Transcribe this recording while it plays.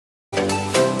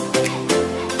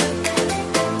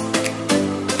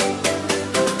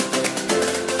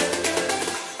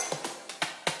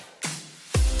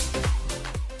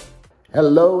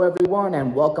Hello everyone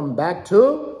and welcome back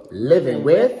to Living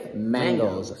with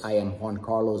Mangoes. I am Juan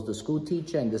Carlos, the school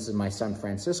teacher, and this is my son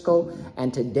Francisco.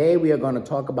 And today we are going to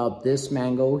talk about this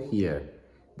mango here.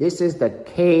 This is the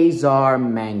Kesar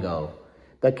mango.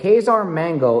 The Kesar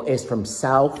mango is from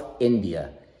South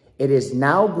India. It is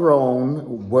now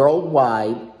grown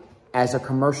worldwide as a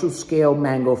commercial scale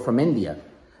mango from India.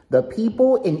 The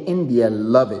people in India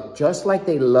love it, just like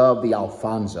they love the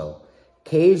Alfonso.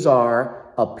 Kesar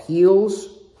appears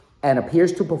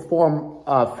to perform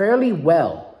fairly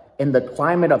well in the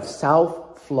climate of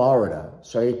South Florida.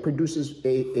 So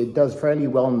it does fairly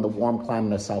well in the warm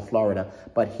climate of South Florida.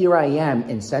 But here I am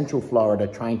in Central Florida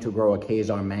trying to grow a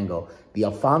Kesar mango. The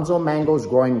Alfonso mango is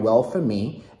growing well for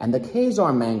me, and the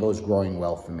Kesar mango is growing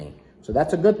well for me. So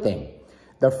that's a good thing.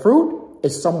 The fruit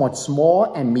is somewhat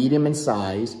small and medium in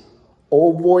size,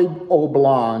 ovoid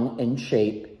oblong in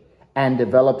shape, and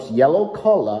develops yellow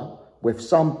color with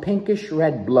some pinkish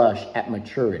red blush at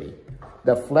maturity.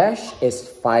 The flesh is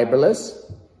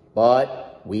fibrous,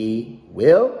 but we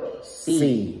will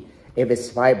see if it's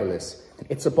fibrous.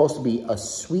 It's supposed to be a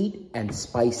sweet and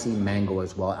spicy mango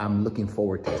as well. I'm looking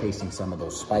forward to tasting some of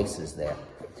those spices there.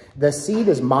 The seed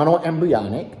is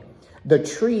monoembryonic. The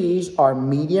trees are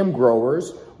medium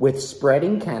growers with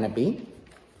spreading canopy.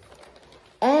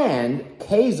 And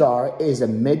Kesar is a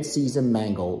mid-season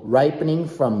mango, ripening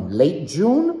from late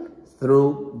June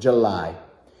through July.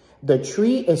 The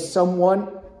tree is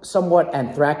somewhat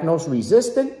anthracnose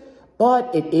resistant,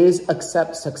 but it is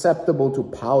susceptible to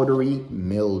powdery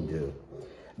mildew.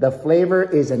 The flavor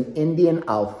is an Indian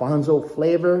Alfonso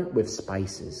flavor with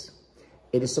spices.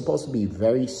 It is supposed to be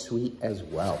very sweet as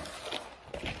well.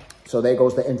 So there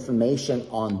goes the information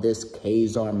on this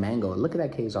Kesar mango. Look at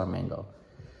that Kesar mango.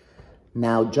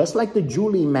 Now, just like the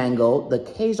Julie mango, the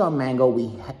Kesar mango,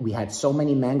 we had so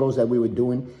many mangoes that we were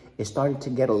doing, it started to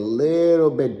get a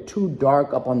little bit too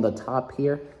dark up on the top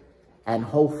here. And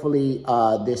hopefully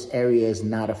this area is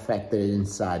not affected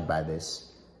inside by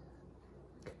this.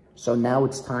 So now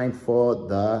it's time for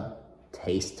the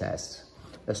taste test.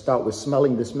 Let's start with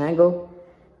smelling this mango.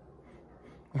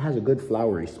 It has a good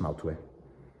flowery smell to it.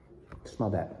 Smell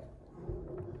that.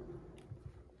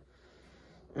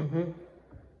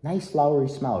 Nice flowery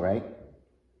smell, right?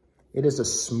 It is a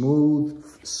smooth,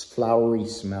 flowery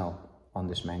smell on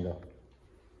this mango.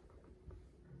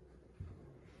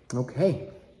 Okay,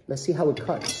 let's see how it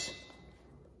cuts.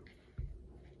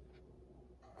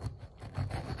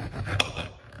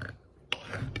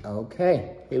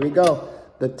 Okay, here we go.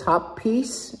 The top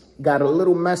piece got a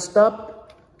little messed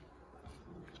up,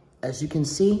 as you can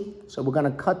see. So we're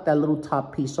gonna cut that little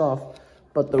top piece off,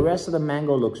 but the rest of the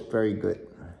mango looks very good.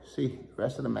 See, the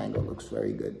rest of the mango looks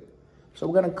very good. So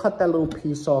we're gonna cut that little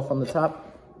piece off on the top.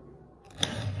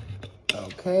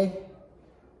 Okay,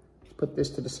 let's put this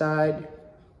to the side.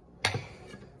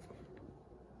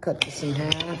 Cut this in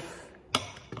half.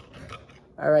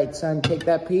 All right, son, take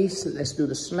that piece. Let's do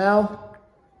the smell.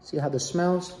 See how this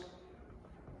smells?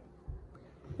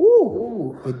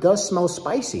 Ooh, it does smell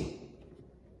spicy.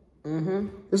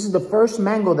 This is the first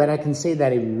mango that I can say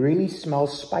that it really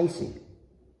smells spicy.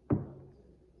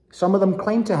 Some of them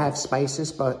claim to have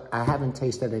spices, but I haven't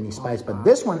tasted any spice. But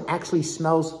this one actually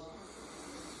smells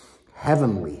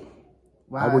heavenly.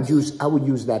 Wow. I would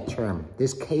use that term.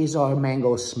 This Kesar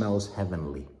mango smells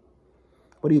heavenly.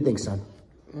 What do you think, son?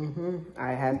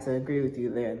 I have to agree with you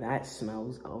there. That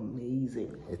smells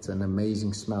amazing. It's an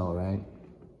amazing smell, right?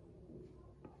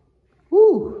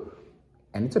 Woo!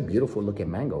 And it's a beautiful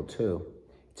looking mango too.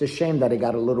 It's a shame that it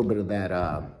got a little bit of that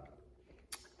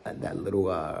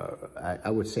I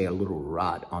would say a little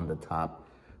rot on the top.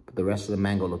 But the rest of the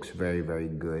mango looks very, very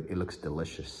good. It looks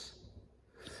delicious.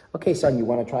 Okay, son, you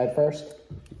want to try it first?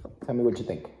 Tell me what you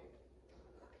think.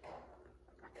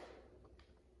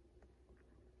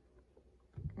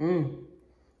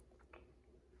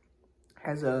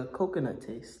 Has a coconut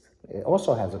taste. It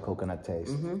also has a coconut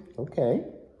taste. Okay.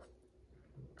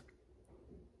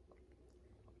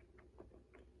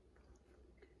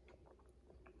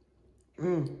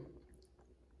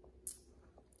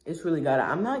 It's really good.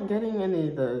 I'm not getting any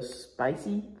of the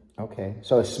spicy. Okay,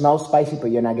 so it smells spicy,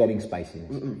 but you're not getting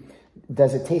spiciness.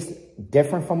 Does it taste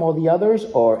different from all the others,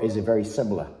 or is it very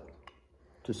similar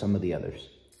to some of the others?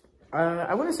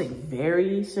 I wouldn't say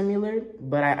very similar,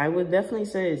 but I would definitely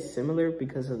say it's similar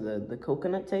because of the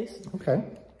coconut taste. Okay.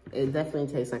 It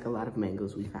definitely tastes like a lot of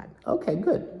mangoes we've had. Okay,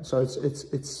 good. So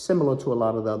it's similar to a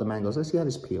lot of the other mangoes. Let's see how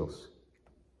this peels.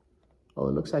 Oh,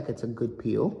 it looks like it's a good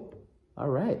peel. All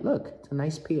right, look, it's a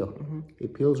nice peel.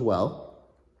 It peels well.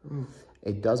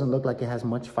 It doesn't look like it has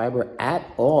much fiber at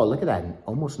all. Look at that,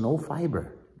 almost no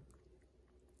fiber.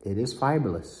 It is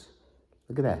fiberless.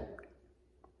 Look at that.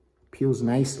 Peels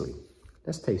nicely.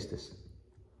 Let's taste this.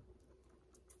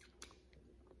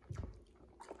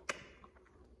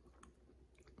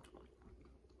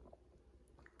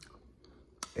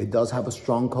 It does have a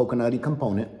strong coconutty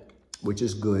component, which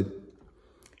is good.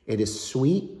 It is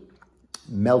sweet,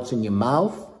 melts in your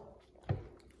mouth,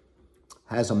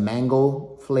 has a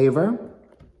mango flavor.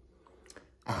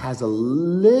 It has a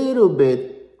little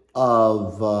bit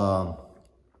of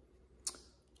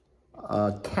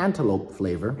cantaloupe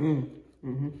flavor.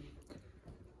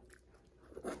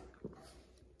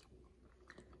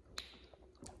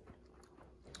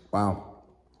 Wow.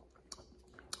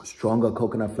 Stronger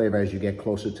coconut flavor as you get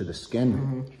closer to the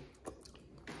skin.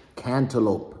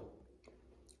 Cantaloupe,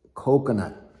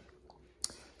 coconut,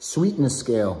 sweetness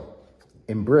scale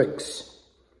in bricks.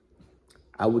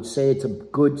 I would say it's a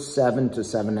good 7 to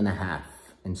 7.5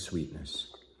 in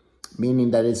sweetness, meaning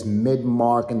that it's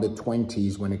mid-mark in the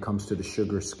 20s when it comes to the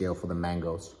sugar scale for the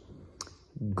mangoes.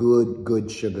 Good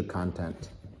sugar content.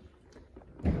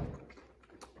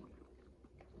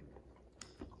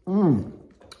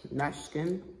 That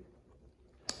skin.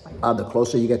 The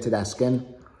closer you get to that skin,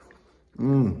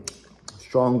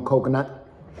 strong coconut,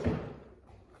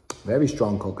 very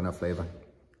strong coconut flavor.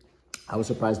 I was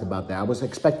surprised about that. I was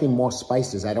expecting more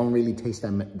spices. I don't really taste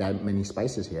that many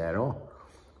spices here at all.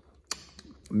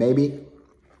 Maybe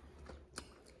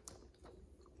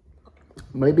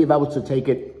if I was to take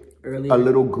it earlier, a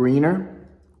little greener,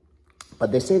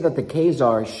 but they say that the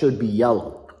Kesar should be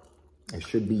yellow. It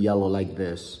should be yellow like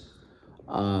this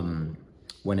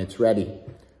when it's ready.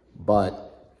 But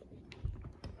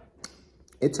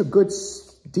it's a good,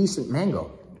 decent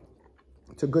mango.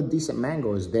 It's a good, decent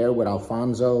mango. It's there with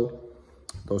Alfonso,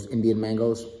 those Indian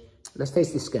mangoes. Let's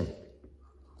taste the skin.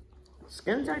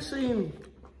 Skin's actually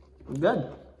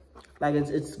good. Like,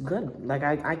 it's good. Like,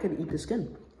 I could eat the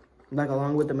skin. Like,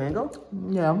 along with the mango?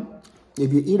 Yeah.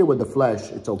 If you eat it with the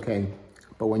flesh, it's okay.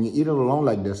 But when you eat it alone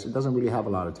like this, it doesn't really have a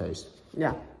lot of taste.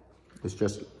 Yeah. It's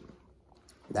just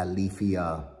that leafy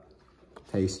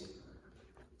taste.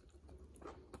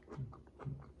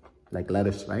 Like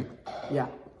lettuce, right? Yeah.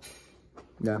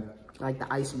 Yeah. Like the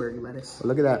iceberg lettuce. But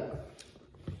look at that.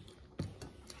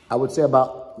 I would say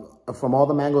from all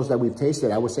the mangoes that we've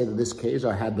tasted, I would say that this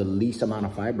Kesar had the least amount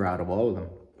of fiber out of all of them.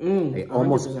 It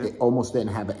almost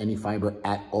didn't have any fiber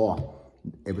at all.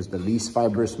 It was the least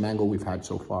fibrous mango we've had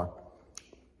so far.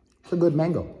 It's a good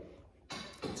mango.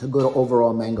 It's a good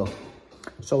overall mango.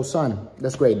 So, son,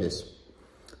 let's grade this.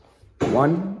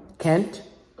 1 Kent,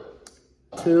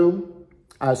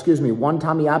 1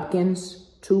 Tommy Hopkins,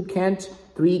 2 Kent,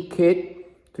 3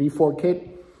 Kit, 3-4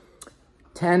 Kit,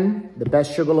 10 the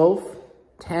best sugarloaf,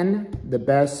 10 the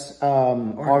best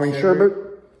orange sherbet.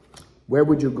 Where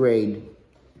would you grade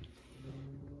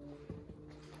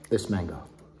this mango,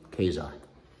 Kesar?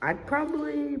 I'd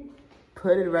probably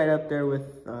put it right up there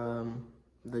with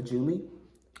the Julie.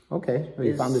 Okay, so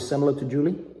you found it similar to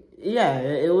Julie? Yeah,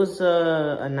 it was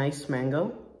a nice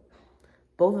mango.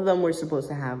 Both of them were supposed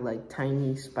to have like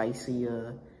tiny, spicy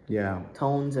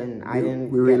tones, and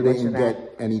we really didn't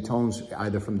get any tones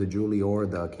either from the Julie or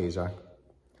the Kesar.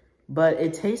 But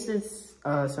it tasted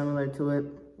similar to it,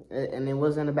 and it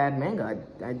wasn't a bad mango.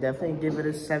 I'd definitely give it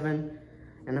a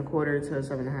 7.25 to a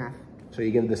 7.5. So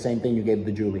you give it the same thing you gave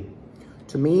the Julie?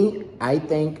 To me, I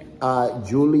think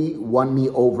Julie won me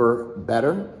over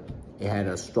better. It had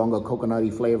a stronger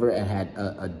coconutty flavor and had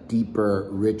a deeper,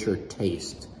 richer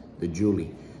taste, the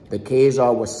Julie. The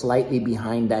Kesar was slightly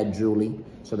behind that Julie,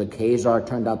 so the Kesar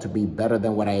turned out to be better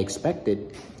than what I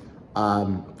expected.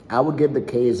 I would give the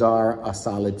Kesar a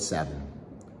solid 7.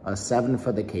 A 7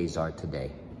 for the Kesar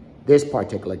today. This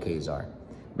particular Kesar.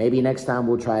 Maybe next time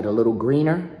we'll try it a little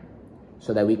greener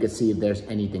so that we could see if there's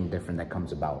anything different that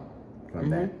comes about from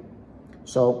that.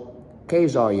 So,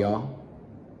 Kesar, y'all,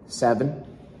 7.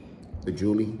 The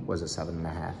Julie was a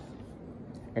 7.5.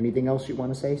 Anything else you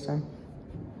want to say, son?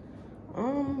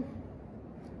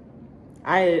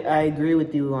 I agree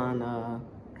with you on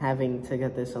having to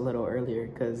get this a little earlier,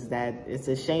 because it's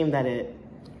a shame that it.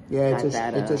 Yeah, it's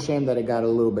a shame that it got a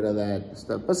little bit of that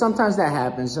stuff. But sometimes that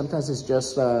happens. Sometimes it's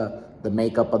just the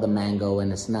makeup of the mango,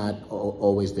 and it's not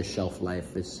always the shelf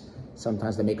life. It's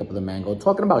sometimes the makeup of the mango.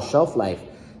 Talking about shelf life,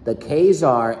 the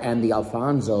Kesar and the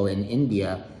Alfonso in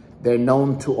India, they're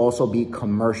known to also be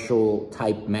commercial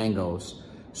type mangoes.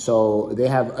 So they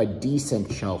have a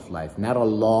decent shelf life, not a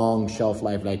long shelf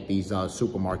life like these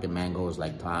supermarket mangoes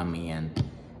like Tommy and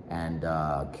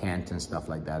Kent and stuff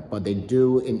like that. But they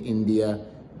do in India,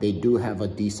 they do have a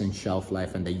decent shelf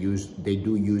life, and they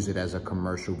do use it as a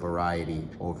commercial variety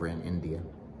over in India.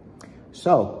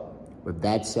 So With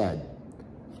that said,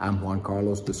 I'm Juan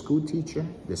Carlos, the school teacher.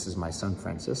 This is my son,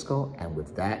 Francisco. And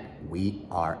with that, we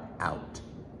are out.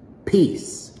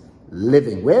 Peace.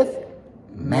 Living with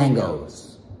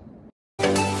mangoes.